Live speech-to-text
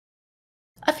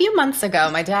few months ago,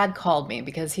 my dad called me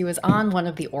because he was on one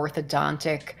of the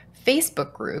orthodontic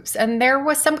Facebook groups, and there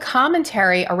was some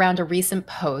commentary around a recent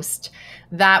post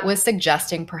that was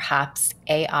suggesting perhaps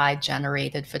AI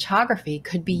generated photography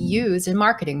could be used in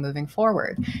marketing moving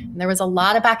forward. And there was a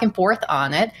lot of back and forth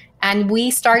on it. And we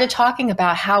started talking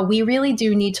about how we really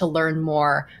do need to learn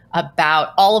more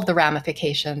about all of the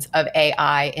ramifications of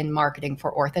AI in marketing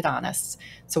for orthodontists.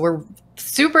 So we're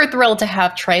super thrilled to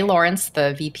have Trey Lawrence,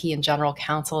 the VP and General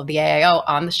Counsel of the AAO,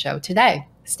 on the show today.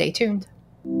 Stay tuned.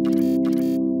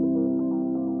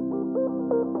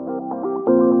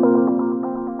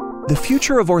 The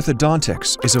future of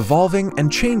orthodontics is evolving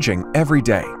and changing every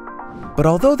day. But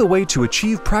although the way to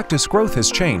achieve practice growth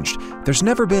has changed, there's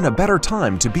never been a better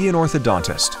time to be an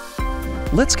orthodontist.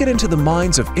 Let's get into the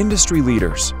minds of industry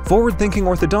leaders, forward-thinking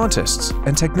orthodontists,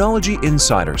 and technology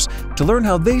insiders to learn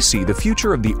how they see the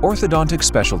future of the orthodontic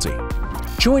specialty.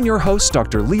 Join your hosts,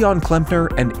 Dr. Leon Klempner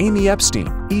and Amy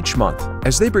Epstein, each month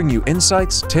as they bring you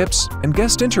insights, tips, and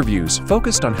guest interviews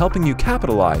focused on helping you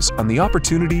capitalize on the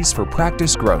opportunities for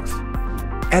practice growth.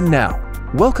 And now,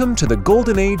 welcome to the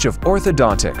golden age of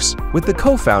orthodontics with the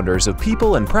co-founders of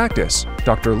People and Practice,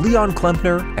 Dr. Leon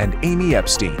Klempner and Amy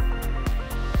Epstein.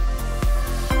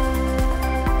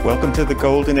 Welcome to the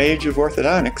golden age of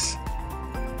orthodontics.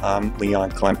 I'm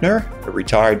Leon Klempner, a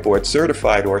retired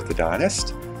board-certified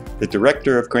orthodontist, the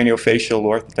director of craniofacial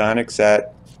orthodontics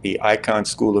at the Icahn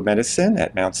School of Medicine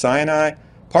at Mount Sinai,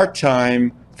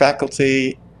 part-time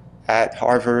faculty at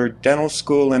Harvard Dental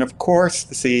School, and of course,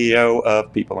 the CEO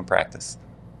of People in Practice.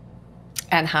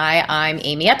 And hi, I'm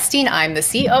Amy Epstein. I'm the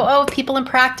COO of People in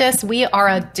Practice. We are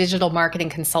a digital marketing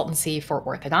consultancy for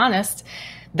orthodontists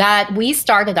that we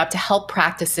started up to help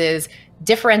practices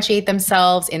differentiate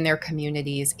themselves in their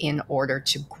communities in order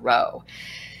to grow.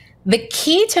 The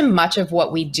key to much of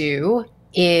what we do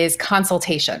is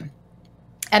consultation.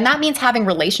 And that means having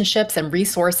relationships and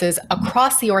resources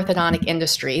across the orthodontic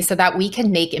industry so that we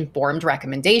can make informed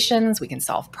recommendations, we can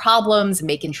solve problems,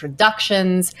 make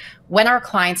introductions when our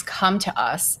clients come to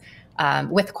us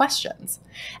with questions.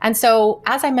 And so,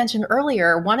 as I mentioned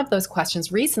earlier, one of those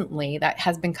questions recently that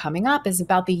has been coming up is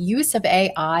about the use of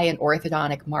AI in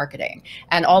orthodontic marketing.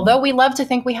 And although we love to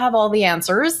think we have all the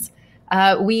answers,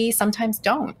 we sometimes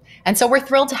don't. And so we're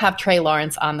thrilled to have Trey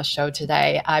Lawrence on the show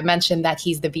today. I mentioned that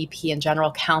he's the VP and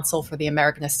General Counsel for the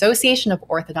American Association of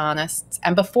Orthodontists.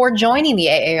 And before joining the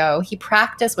AAO, he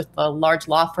practiced with a large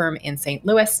law firm in St.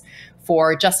 Louis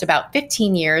for just about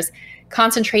 15 years,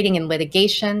 concentrating in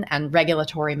litigation and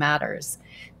regulatory matters.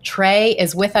 Trey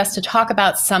is with us to talk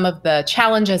about some of the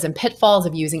challenges and pitfalls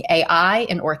of using AI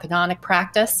in orthodontic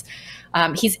practice.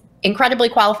 He's incredibly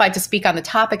qualified to speak on the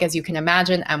topic, as you can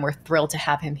imagine, and we're thrilled to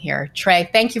have him here. Trey,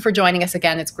 thank you for joining us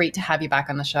again. It's great to have you back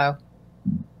on the show.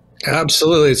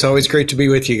 Absolutely. It's always great to be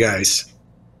with you guys.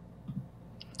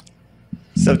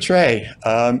 So Trey,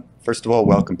 first of all,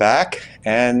 welcome back.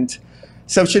 And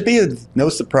so it should be no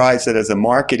surprise that as a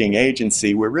marketing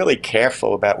agency, we're really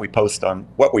careful about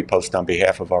what we post on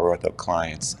behalf of our ortho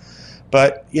clients.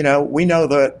 But, we know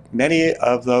that many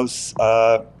of those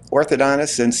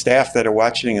orthodontists and staff that are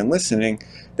watching and listening,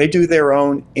 they do their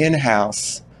own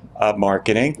in-house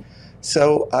marketing.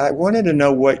 So I wanted to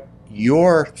know what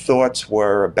your thoughts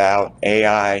were about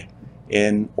AI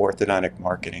in orthodontic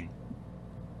marketing.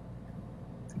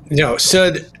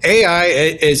 So AI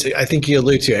is, I think you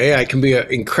allude to, AI can be an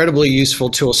incredibly useful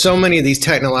tool. So many of these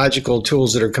technological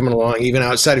tools that are coming along, even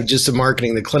outside of just the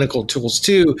marketing, the clinical tools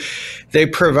too, they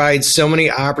provide so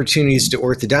many opportunities to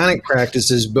orthodontic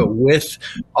practices, but with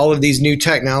all of these new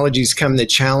technologies come the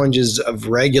challenges of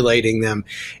regulating them.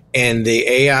 And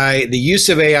the use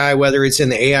of AI, whether it's in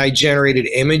the AI generated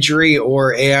imagery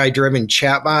or AI driven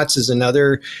chatbots, is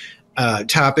another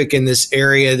topic in this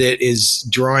area that is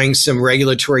drawing some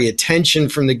regulatory attention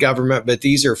from the government, but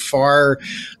these are far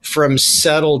from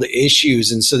settled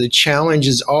issues. And so the challenge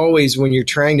is always when you're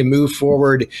trying to move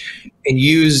forward and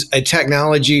use a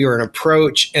technology or an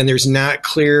approach, and there's not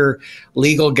clear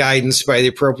legal guidance by the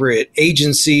appropriate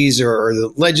agencies or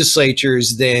the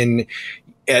legislatures, then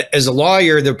as a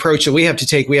lawyer, the approach that we have to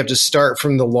take, we have to start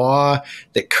from the law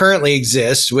that currently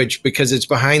exists, which, because it's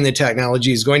behind the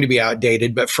technology, is going to be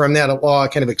outdated. But from that law,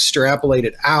 kind of extrapolate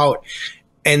it out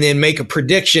and then make a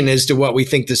prediction as to what we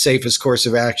think the safest course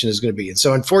of action is going to be. And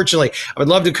so, unfortunately, I would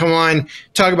love to come on,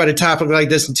 talk about a topic like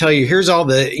this and tell you, here's all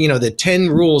the, the 10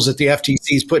 rules that the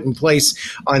FTC's put in place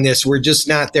on this. We're just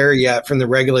not there yet from the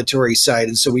regulatory side.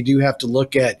 And so we do have to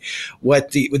look at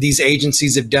what these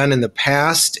agencies have done in the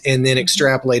past and then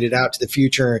extrapolate it out to the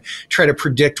future and try to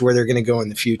predict where they're going to go in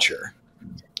the future.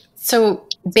 So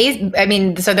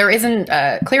So there isn't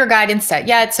clear guidance set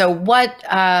yet. So what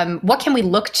can we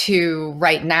look to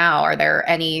right now? Are there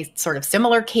any sort of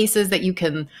similar cases that you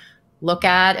can look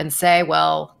at and say,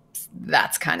 well,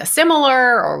 that's kind of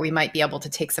similar, or we might be able to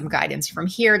take some guidance from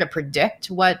here to predict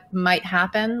what might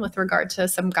happen with regard to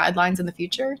some guidelines in the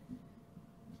future?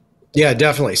 Yeah,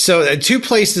 definitely. So two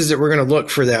places that we're going to look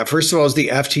for that. First of all is the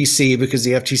FTC, because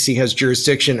the FTC has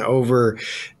jurisdiction over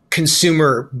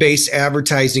consumer-based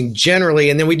advertising generally.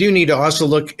 And then we do need to also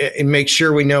look and make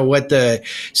sure we know what the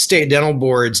state dental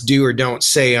boards do or don't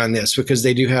say on this, because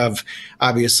they do have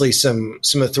obviously some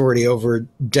authority over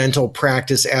dental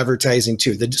practice advertising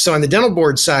too. So on the dental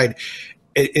board side,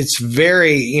 it's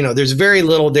very, there's very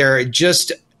little there,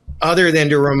 just other than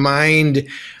to remind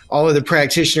all of the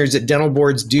practitioners that dental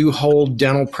boards do hold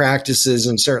dental practices,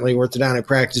 and certainly orthodontic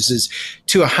practices,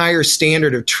 to a higher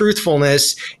standard of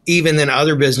truthfulness even than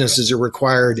other businesses are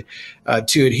required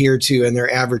to adhere to in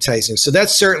their advertising. So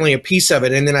that's certainly a piece of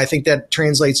it. And then I think that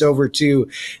translates over to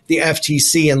the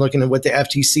FTC and looking at what the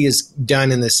FTC has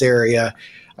done in this area.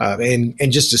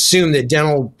 And just assume that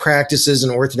dental practices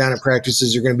and orthodontic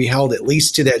practices are going to be held at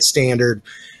least to that standard,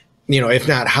 if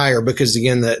not higher, because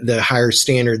again, the higher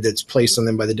standard that's placed on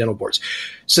them by the dental boards.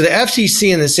 So the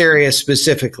FTC in this area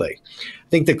specifically, I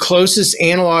think the closest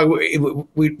analog,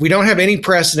 we don't have any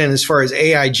precedent as far as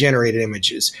AI generated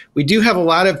images. We do have a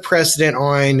lot of precedent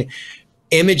on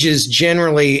images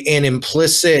generally and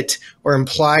implicit or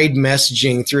implied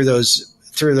messaging through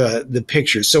the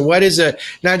pictures. So what is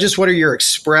not just what are your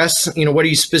express, what are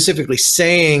you specifically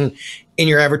saying in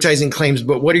your advertising claims,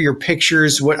 but what are your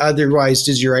pictures? What otherwise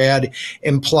does your ad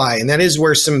imply? And that is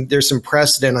where there's some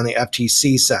precedent on the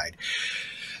FTC side.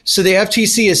 So the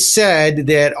FTC has said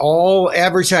that all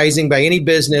advertising by any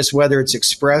business, whether it's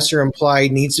express or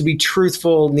implied, needs to be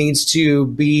truthful, needs to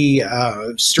be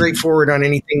straightforward on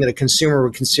anything that a consumer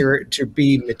would consider to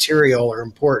be material or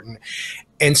important.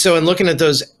 And so in looking at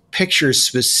those pictures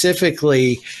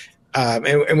specifically,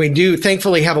 and we do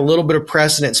thankfully have a little bit of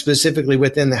precedent specifically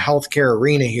within the healthcare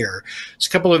arena here. There's a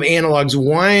couple of analogs.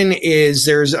 One is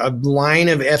there's a line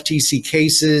of FTC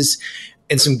cases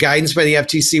and some guidance by the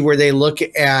FTC where they look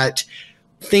at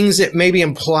things that maybe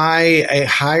imply a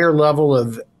higher level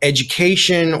of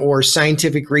education or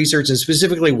scientific research, and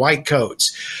specifically white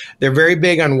coats. They're very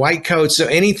big on white coats. So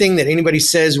anything that anybody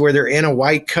says where they're in a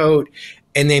white coat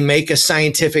and they make a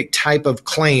scientific type of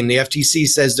claim, the FTC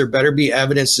says there better be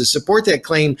evidence to support that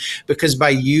claim, because by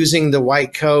using the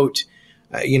white coat,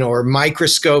 or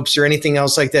microscopes or anything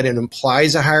else like that, it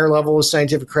implies a higher level of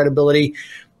scientific credibility,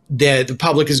 that the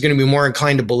public is going to be more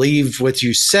inclined to believe what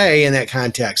you say in that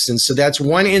context. And so that's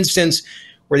one instance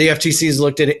where the FTC has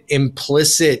looked at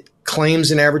implicit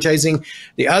claims in advertising.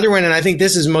 The other one, and I think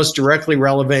this is most directly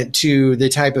relevant to the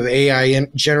type of AI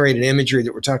generated imagery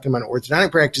that we're talking about in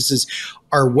orthodontic practices,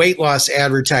 are weight loss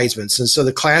advertisements. And so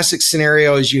the classic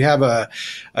scenario is you have a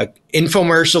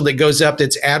infomercial that goes up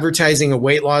that's advertising a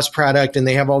weight loss product, and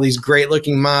they have all these great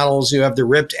looking models who have the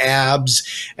ripped abs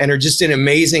and are just in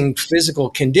amazing physical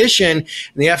condition. And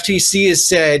the FTC has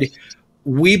said,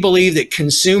 we believe that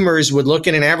consumers would look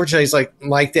at an advertisement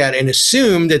like that and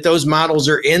assume that those models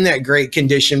are in that great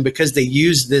condition because they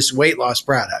use this weight loss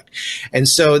product. And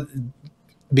so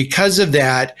because of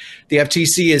that, the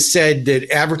FTC has said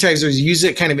that advertisers use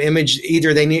that kind of image,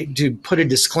 either they need to put a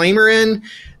disclaimer in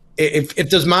if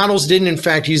those models didn't in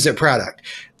fact use that product.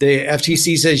 The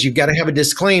FTC says you've got to have a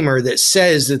disclaimer that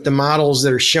says that the models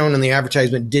that are shown in the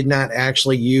advertisement did not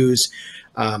actually use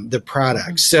the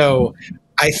product. So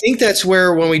I think that's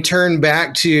where, when we turn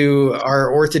back to our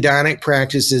orthodontic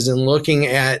practices and looking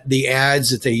at the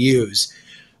ads that they use,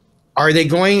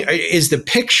 is the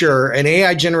picture, an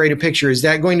AI generated picture, is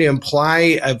that going to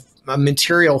imply a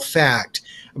material fact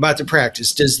about the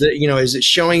practice? Is it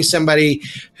showing somebody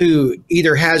who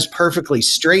either has perfectly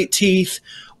straight teeth,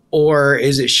 or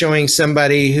is it showing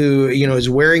somebody who, is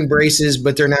wearing braces,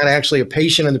 but they're not actually a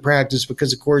patient in the practice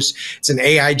because, of course, it's an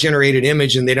AI generated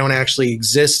image and they don't actually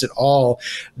exist at all?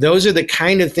 Those are the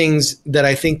kind of things that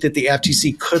I think that the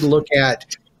FTC could look at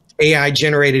AI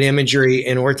generated imagery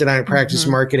in orthodontic practice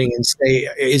marketing and say,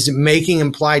 is it making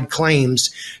implied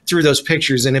claims through those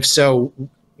pictures? And if so,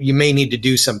 you may need to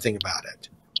do something about it.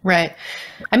 Right.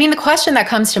 I mean, the question that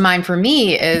comes to mind for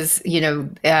me is,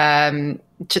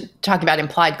 to talk about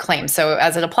implied claims. So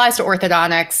as it applies to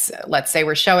orthodontics, let's say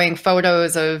we're showing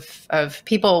photos of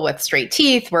people with straight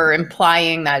teeth. We're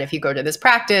implying that if you go to this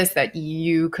practice, that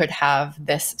you could have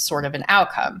this sort of an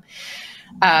outcome.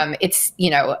 It's,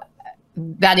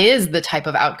 that is the type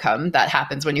of outcome that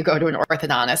happens when you go to an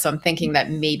orthodontist. So I'm thinking that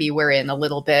maybe we're in a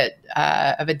little bit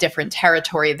of a different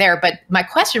territory there. But my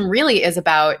question really is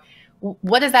about,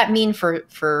 what does that mean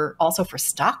for also for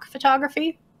stock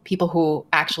photography? People who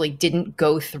actually didn't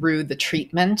go through the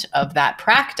treatment of that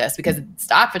practice, because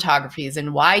stock photography is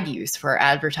in wide use for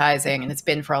advertising and it's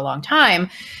been for a long time.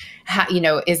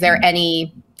 Has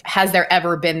there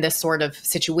ever been this sort of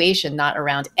situation, not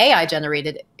around AI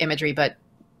generated imagery, but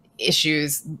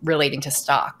issues relating to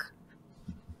stock?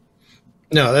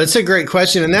 No, that's a great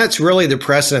question, and that's really the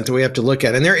precedent that we have to look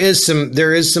at. And there is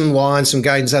some law and some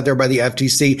guidance out there by the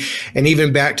FTC, and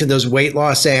even back to those weight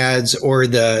loss ads or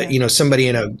the somebody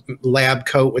in a lab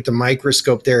coat with a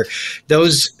microscope there.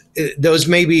 Those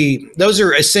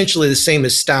are essentially the same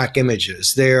as stock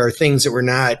images. They are things that were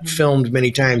not filmed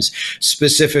many times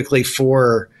specifically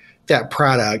for that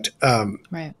product.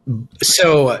 Right.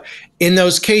 So in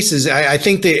those cases, I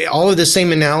think that all of the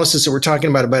same analysis that we're talking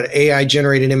about AI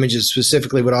generated images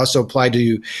specifically would also apply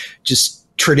to just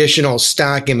traditional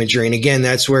stock imagery. And again,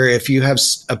 that's where if you have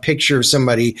a picture of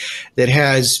somebody that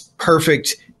has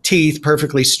perfect teeth,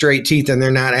 perfectly straight teeth, and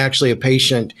they're not actually a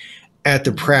patient at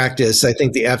the practice, I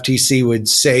think the FTC would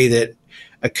say that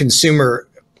a consumer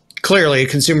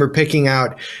picking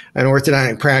out an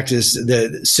orthodontic practice,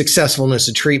 the successfulness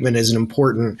of treatment is an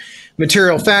important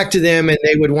material fact to them, and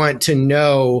they would want to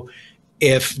know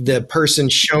if the person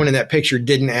shown in that picture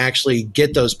didn't actually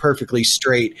get those perfectly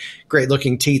straight,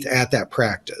 great-looking teeth at that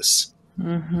practice.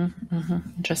 Mm-hmm, mm-hmm.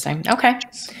 Interesting. Okay.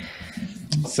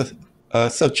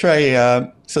 So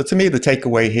Trey, so to me, the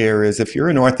takeaway here is if you're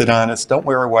an orthodontist, don't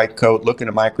wear a white coat, look in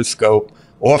a microscope,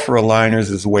 offer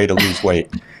aligners as a way to lose weight.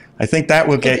 I think that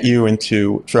will get you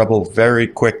into trouble very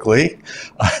quickly.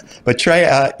 But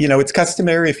Trey, it's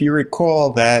customary, if you recall,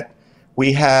 that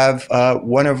we have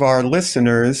one of our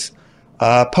listeners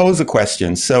pose a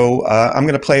question. So I'm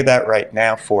going to play that right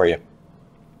now for you.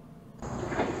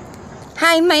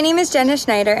 Hi, my name is Jenna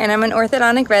Schneider, and I'm an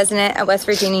orthodontic resident at West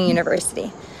Virginia University.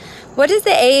 What is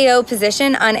the AAO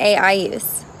position on AI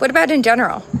use? What about in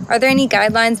general? Are there any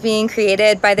guidelines being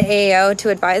created by the AAO to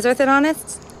advise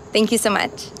orthodontists? Thank you so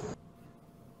much.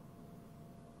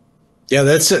 Yeah,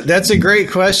 that's a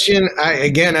great question.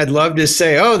 I'd love to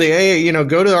say, the AA,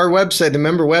 go to our website, the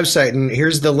member website, and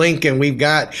here's the link, and we've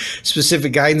got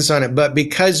specific guidance on it. But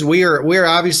because we're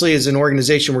obviously, as an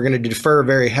organization, we're going to defer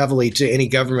very heavily to any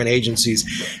government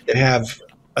agencies that have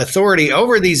authority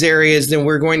over these areas, then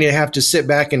we're going to have to sit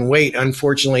back and wait,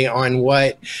 unfortunately, on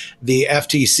what the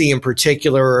FTC in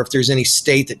particular, or if there's any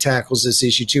state that tackles this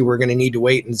issue too, we're going to need to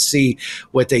wait and see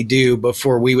what they do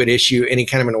before we would issue any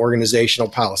kind of an organizational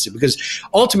policy. Because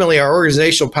ultimately our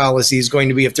organizational policy is going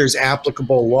to be if there's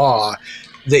applicable law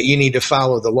that you need to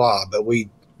follow the law, but we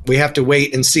have to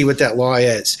wait and see what that law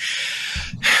is.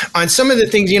 On some of the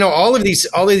things, all of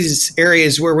these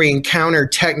areas where we encounter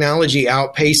technology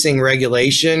outpacing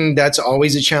regulation, that's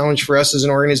always a challenge for us as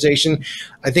an organization.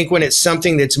 I think when it's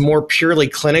something that's more purely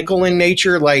clinical in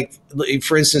nature, like,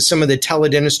 for instance, some of the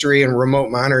teledentistry and remote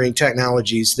monitoring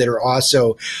technologies that are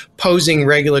also posing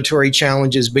regulatory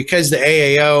challenges, because the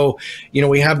AAO,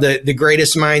 we have the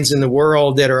greatest minds in the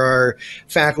world that are our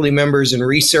faculty members and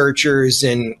researchers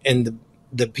and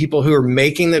the people who are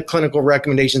making the clinical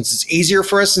recommendations. It's easier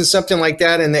for us in something like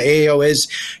that, and the AAO is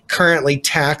currently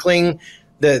tackling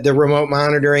the remote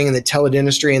monitoring and the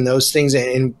teledentistry and those things.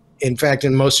 And in fact,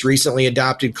 in most recently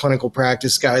adopted clinical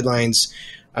practice guidelines,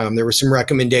 there were some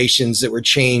recommendations that were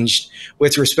changed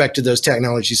with respect to those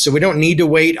technologies. So we don't need to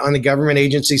wait on the government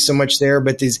agency so much there,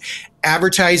 but these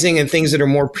advertising and things that are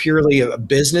more purely a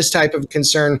business type of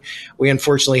concern, we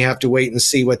unfortunately have to wait and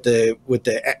see what the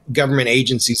government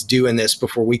agencies do in this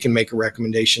before we can make a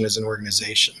recommendation as an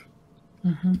organization.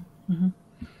 Mm-hmm, mm-hmm.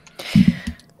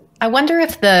 I wonder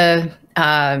if the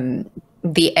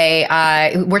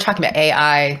AI, we're talking about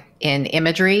AI in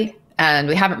imagery, and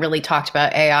we haven't really talked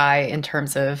about AI in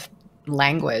terms of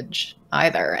language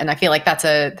either. And I feel like that's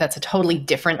a totally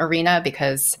different arena,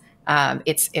 because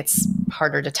it's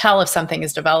harder to tell if something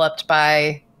is developed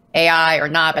by AI or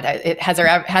not. But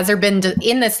has there been,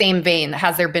 in the same vein,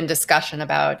 has there been discussion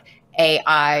about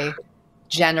AI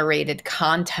generated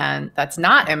content that's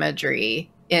not imagery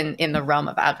in the realm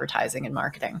of advertising and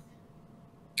marketing?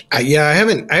 I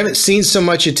haven't seen so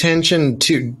much attention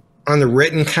on the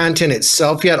written content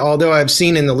itself yet, although I've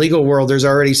seen in the legal world there's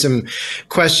already some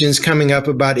questions coming up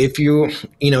about if you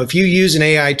use an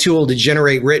AI tool to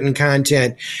generate written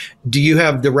content, do you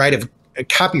have the right of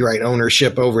copyright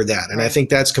ownership over that? And I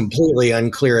think that's completely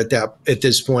unclear at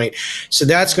this point. So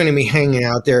that's going to be hanging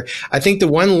out there. I think the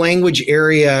one language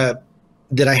area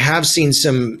that I have seen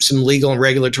some legal and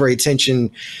regulatory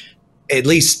attention, at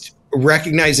least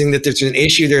recognizing that there's an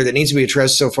issue there that needs to be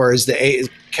addressed so far, is the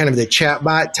kind of the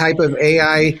chatbot type of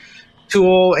AI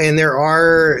tool. And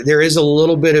there is a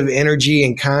little bit of energy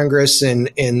in Congress and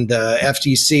in the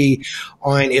FTC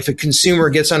on if a consumer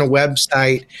gets on a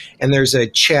website and there's a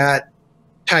chat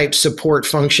type support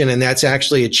function, and that's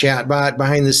actually a chatbot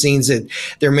behind the scenes, that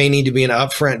there may need to be an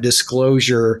upfront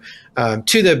disclosure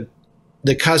to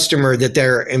the customer that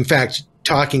they're in fact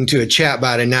talking to a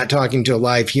chatbot and not talking to a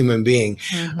live human being.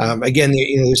 Again,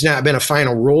 there's not been a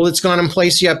final rule that's gone in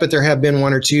place yet, but there have been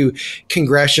 1 or 2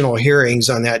 congressional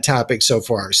hearings on that topic so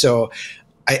far. So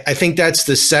I think that's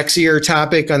the sexier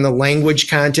topic on the language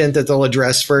content that they'll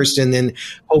address first, and then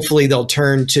hopefully they'll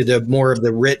turn to the more of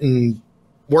the written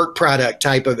work product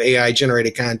type of AI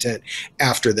generated content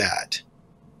after that.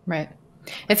 Right.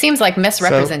 It seems like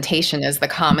misrepresentation is the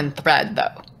common thread,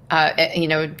 though.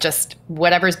 Just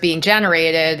whatever's being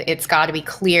generated, it's got to be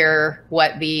clear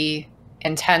what the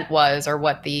intent was, or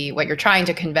what you're trying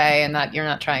to convey, and that you're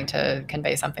not trying to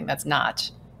convey something that's not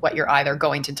what you're either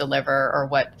going to deliver or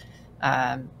what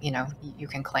you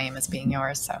can claim as being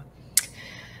yours. So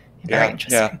very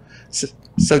interesting. Yeah.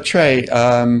 So Trey,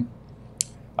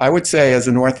 I would say as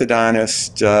an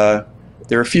orthodontist,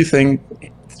 there are a few things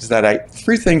that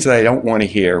I don't want to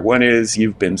hear. One is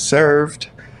you've been served.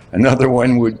 Another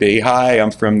one would be, hi,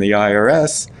 I'm from the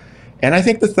IRS. And I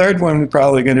think the third one would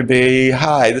probably going to be,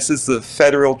 hi, this is the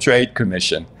Federal Trade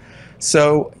Commission.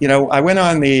 So, I went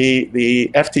on the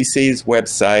FTC's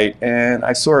website and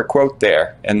I saw a quote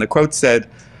there. And the quote said,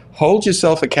 hold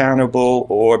yourself accountable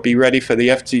or be ready for the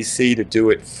FTC to do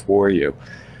it for you.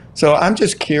 So I'm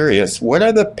just curious, what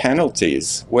are the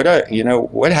penalties? What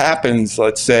happens,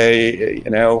 let's say,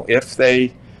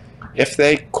 if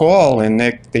they call and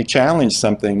they challenge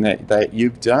something that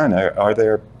you've done? Are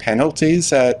there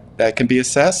penalties that can be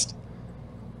assessed?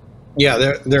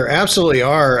 Yeah, there absolutely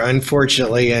are,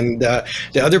 unfortunately. And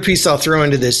the other piece I'll throw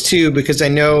into this too, because I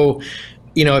know,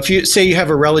 if you say you have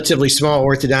a relatively small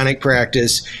orthodontic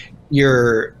practice,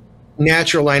 your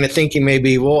natural line of thinking may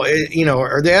be, well,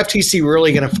 are the FTC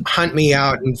really going to hunt me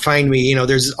out and find me?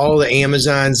 There's all the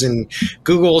Amazons and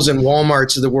Googles and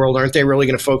Walmarts of the world. Aren't they really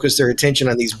going to focus their attention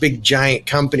on these big giant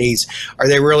companies? Are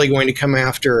they really going to come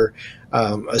after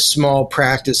a small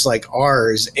practice like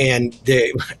ours? And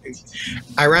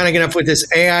ironic enough, with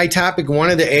this AI topic,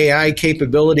 one of the AI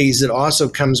capabilities that also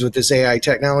comes with this AI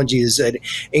technology is that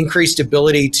increased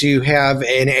ability to have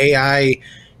an AI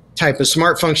type of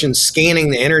smart function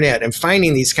scanning the internet and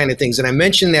finding these kind of things. And I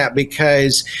mention that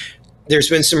because there's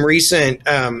been some recent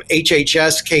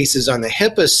HHS cases on the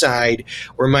HIPAA side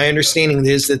where my understanding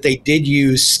is that they did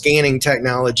use scanning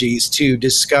technologies to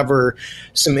discover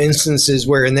some instances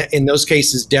where in those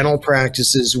cases dental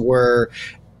practices were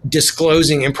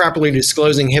improperly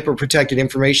disclosing HIPAA protected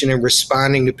information and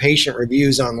responding to patient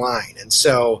reviews online. And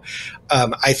so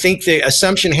I think the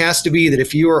assumption has to be that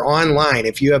if you are online,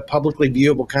 if you have publicly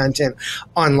viewable content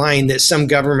online, that some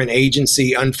government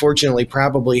agency unfortunately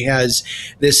probably has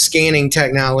this scanning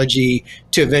technology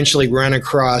to eventually run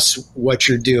across what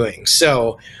you're doing.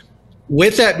 So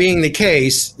with that being the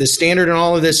case, the standard in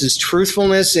all of this is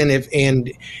truthfulness. And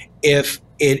if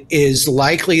it is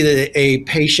likely that a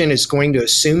patient is going to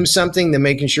assume something, then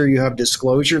making sure you have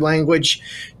disclosure language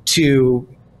to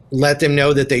let them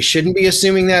know that they shouldn't be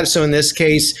assuming that. So in this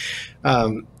case,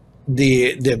 where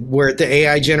the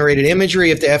AI generated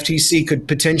imagery, if the FTC could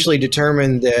potentially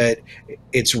determine that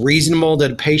it's reasonable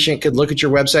that a patient could look at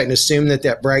your website and assume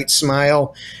that bright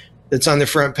smile that's on the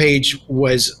front page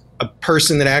was a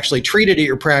person that actually treated at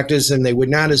your practice, and they would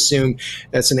not assume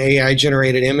that's an AI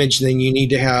generated image, then you need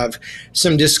to have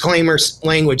some disclaimer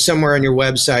language somewhere on your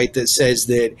website that says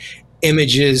that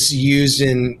images used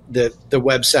in the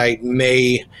website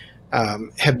may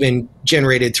have been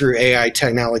generated through AI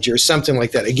technology or something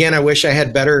like that. Again, I wish I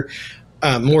had better,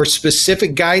 more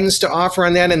specific guidance to offer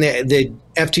on that. And the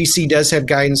FTC does have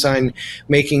guidance on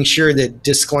making sure that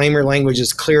disclaimer language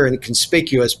is clear and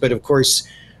conspicuous. But of course,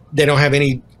 they don't have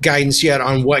any guidance yet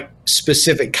on what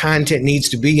specific content needs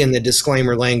to be in the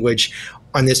disclaimer language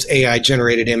on this AI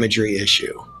generated imagery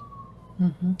issue.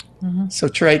 Mm-hmm. Mm-hmm. So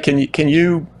Trey, can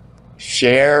you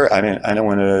share, I mean, I don't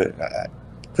want to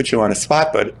put you on a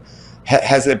spot, but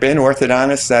has there been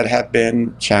orthodontists that have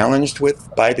been challenged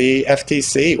by the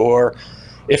FTC? Or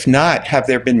if not, have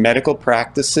there been medical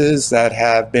practices that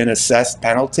have been assessed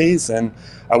penalties? And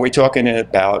are we talking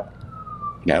about,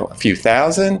 a few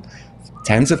thousand,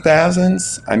 tens of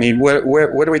thousands? I mean, what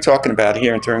are we talking about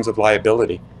here in terms of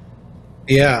liability?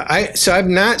 Yeah, so I've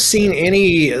not seen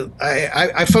any.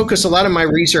 I focus a lot of my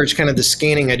research, kind of the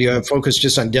scanning I do. I focus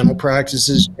just on dental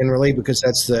practices generally because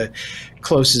that's the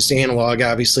closest analog,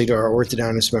 obviously, to our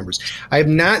orthodontist members. I have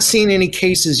not seen any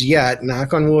cases yet,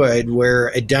 knock on wood, where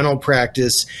a dental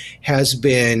practice has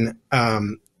been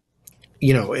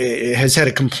it has had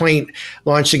a complaint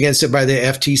launched against it by the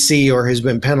FTC or has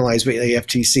been penalized by the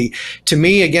FTC. To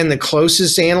me, again, the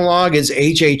closest analog is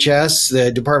HHS,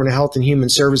 the Department of Health and Human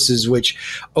Services, which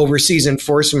oversees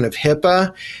enforcement of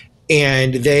HIPAA.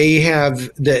 And they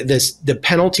have the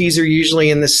penalties are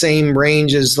usually in the same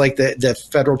range as like the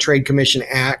Federal Trade Commission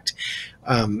Act.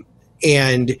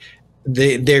 And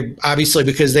they're obviously,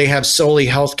 because they have solely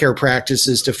healthcare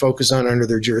practices to focus on under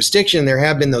their jurisdiction, there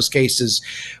have been those cases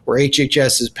where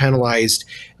HHS has penalized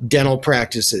dental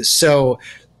practices. So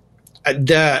I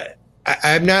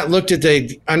have not looked at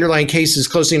the underlying cases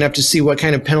closely enough to see what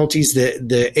kind of penalties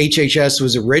the HHS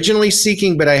was originally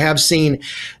seeking, but I have seen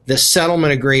the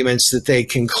settlement agreements that they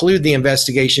conclude the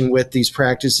investigation with these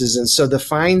practices. And so the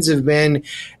fines have been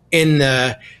in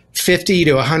the $50,000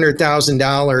 to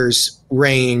 $100,000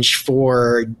 range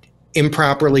for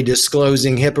improperly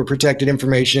disclosing HIPAA protected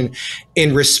information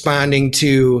in responding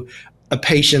to a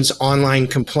patient's online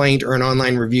complaint or an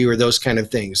online review or those kind of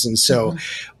things. And so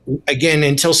again,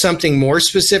 until something more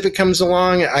specific comes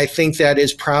along, I think that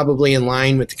is probably in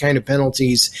line with the kind of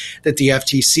penalties that the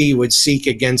FTC would seek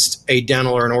against a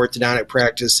dental or an orthodontic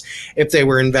practice if they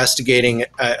were investigating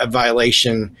a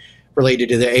violation related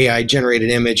to the AI generated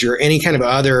image or any kind of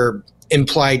other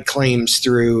implied claims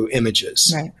through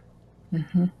images. Right.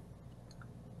 Mm-hmm.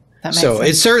 So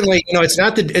it's certainly, it's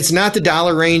not the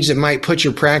dollar range that might put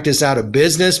your practice out of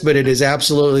business, but it is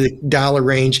absolutely the dollar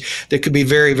range that could be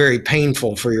very, very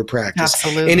painful for your practice.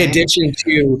 Absolutely. In addition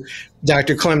to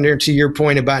Dr. Klemner, to your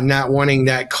point about not wanting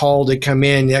that call to come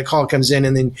in, that call comes in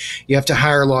and then you have to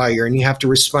hire a lawyer and you have to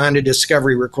respond to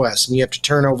discovery requests and you have to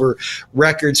turn over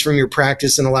records from your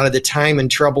practice. And a lot of the time and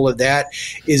trouble of that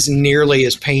is nearly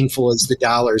as painful as the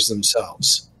dollars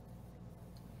themselves.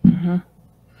 Mm-hmm.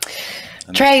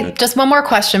 Trey, just one more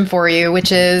question for you,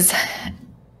 which is,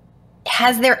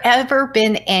 has there ever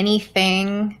been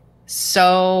anything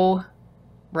so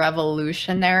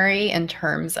revolutionary in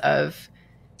terms of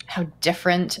how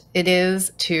different it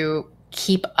is to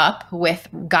keep up with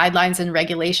guidelines and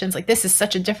regulations? Like, this is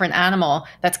such a different animal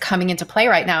that's coming into play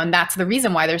right now. And that's the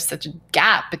reason why there's such a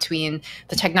gap between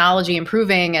the technology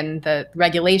improving and the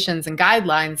regulations and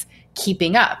guidelines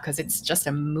keeping up, because it's just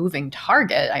a moving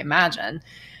target, I imagine.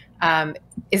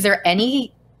 Is there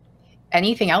anything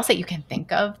else that you can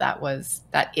think of that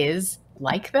is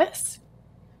like this?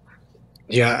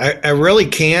 Yeah, I really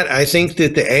can't. I think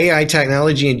that the AI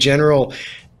technology in general,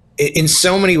 in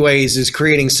so many ways, is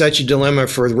creating such a dilemma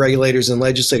for the regulators and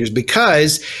legislators,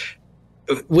 because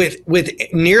with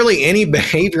nearly any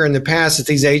behavior in the past that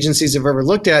these agencies have ever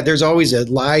looked at, there's always a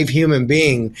live human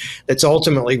being that's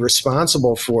ultimately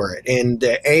responsible for it. And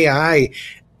the AI,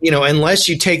 unless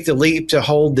you take the leap to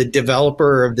hold the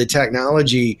developer of the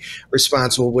technology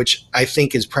responsible, which I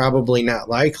think is probably not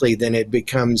likely, then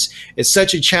it's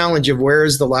such a challenge of where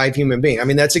is the live human being? I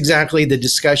mean, that's exactly the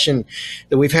discussion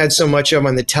that we've had so much of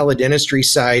on the teledentistry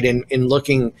side in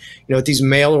looking, at these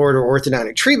mail order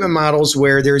orthodontic treatment models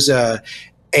where there's a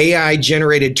AI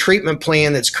generated treatment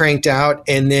plan that's cranked out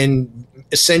and then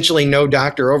essentially no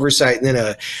doctor oversight, and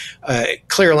then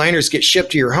clear aligners get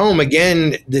shipped to your home.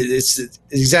 Again, it's the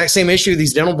exact same issue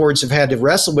these dental boards have had to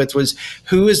wrestle with, was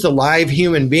who is the live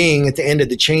human being at the end of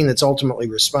the chain that's ultimately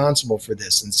responsible for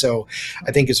this. And so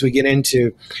I think as we get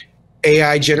into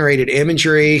AI generated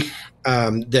imagery,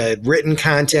 the written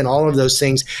content, all of those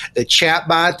things, the chat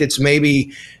bot that's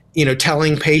maybe,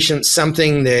 telling patients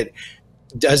something that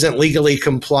doesn't legally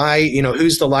comply,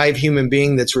 who's the live human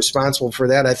being that's responsible for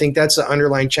that? I think that's the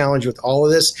underlying challenge with all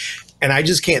of this. And I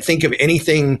just can't think of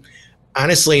anything,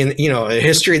 honestly, in the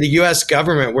history of the U.S.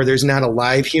 government where there's not a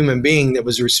live human being that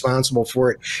was responsible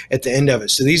for it at the end of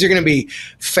it. So these are going to be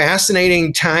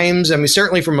fascinating times. I mean,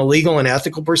 certainly from a legal and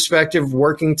ethical perspective,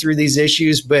 working through these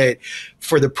issues, but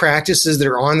for the practices that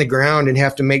are on the ground and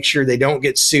have to make sure they don't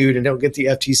get sued and don't get the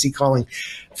FTC calling,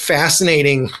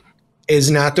 fascinating is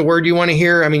not the word you want to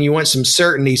hear. I mean, you want some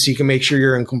certainty so you can make sure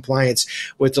you're in compliance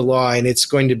with the law, and it's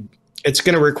going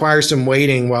to require some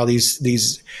waiting while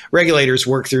these regulators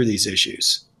work through these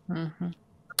issues. Mm-hmm.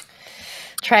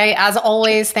 Trey, as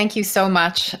always, thank you so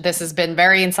much. This has been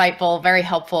very insightful, very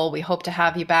helpful. We hope to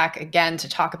have you back again to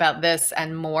talk about this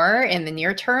and more in the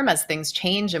near term as things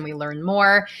change and we learn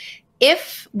more.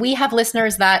 If we have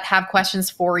listeners that have questions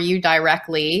for you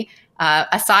directly,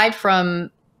 aside from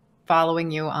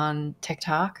following you on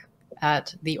TikTok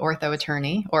at the Ortho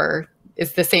Attorney, or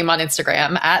is the same on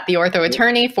Instagram at the Ortho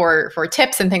Attorney for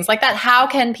tips and things like that. How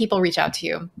can people reach out to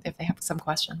you if they have some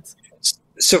questions?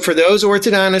 So for those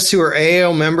orthodontists who are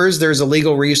AAO members, there's a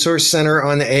legal resource center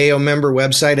on the AAO member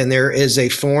website, and there is a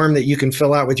form that you can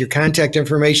fill out with your contact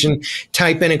information,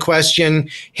 type in a question,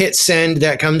 hit send.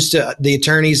 That comes to the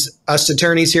attorneys, us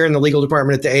attorneys here in the legal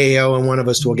department at the AAO, and one of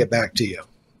us will get back to you.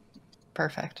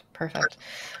 Perfect.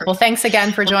 Well, thanks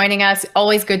again for joining us.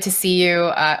 Always good to see you.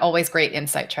 Always great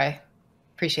insight, Trey.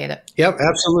 Appreciate it. Yep,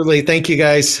 absolutely. Thank you,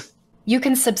 guys. You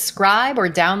can subscribe or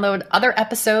download other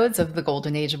episodes of The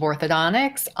Golden Age of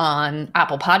Orthodontics on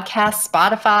Apple Podcasts,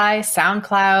 Spotify,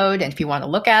 SoundCloud, and if you want to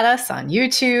look at us on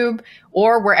YouTube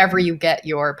or wherever you get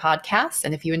your podcasts.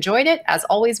 And if you enjoyed it, as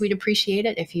always, we'd appreciate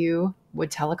it if you would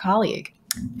tell a colleague.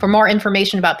 For more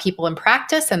information about people in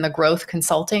practice and the growth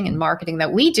consulting and marketing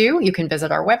that we do, you can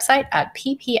visit our website at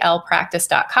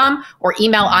pplpractice.com or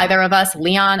email either of us,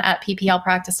 Leon at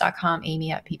pplpractice.com,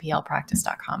 Amy at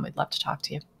pplpractice.com. We'd love to talk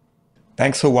to you.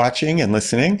 Thanks for watching and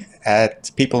listening. At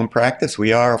People in Practice,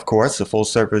 we are, of course, a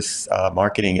full-service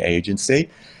marketing agency,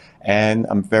 and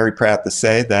I'm very proud to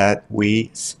say that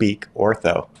we speak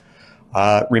ortho.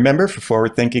 Remember, for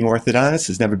forward-thinking orthodontists,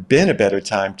 there's never been a better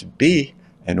time to be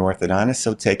an orthodontist,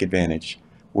 so take advantage.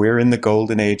 We're in the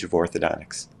golden age of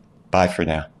orthodontics. Bye for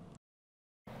now.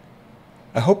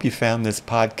 I hope you found this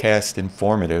podcast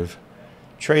informative.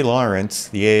 Trey Lawrence,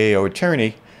 the AAO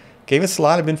attorney, gave us a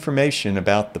lot of information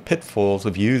about the pitfalls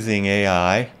of using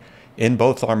AI in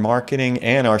both our marketing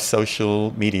and our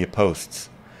social media posts.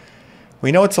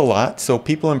 We know it's a lot, so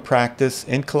People in Practice,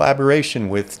 in collaboration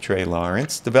with Trey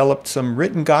Lawrence, developed some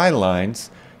written guidelines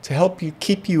to help you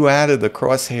keep you out of the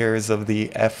crosshairs of the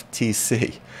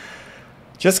FTC.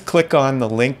 Just click on the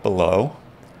link below,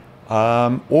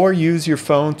 or use your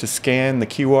phone to scan the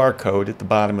QR code at the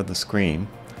bottom of the screen.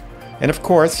 And of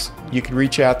course, you can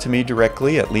reach out to me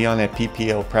directly at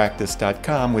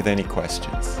leon@pplpractice.com with any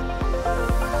questions.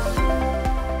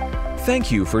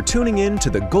 Thank you for tuning in to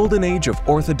the Golden Age of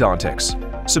Orthodontics.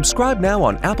 Subscribe now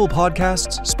on Apple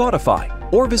Podcasts, Spotify,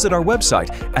 or visit our website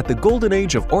at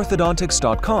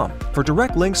thegoldenageoforthodontics.com for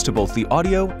direct links to both the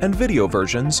audio and video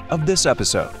versions of this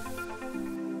episode.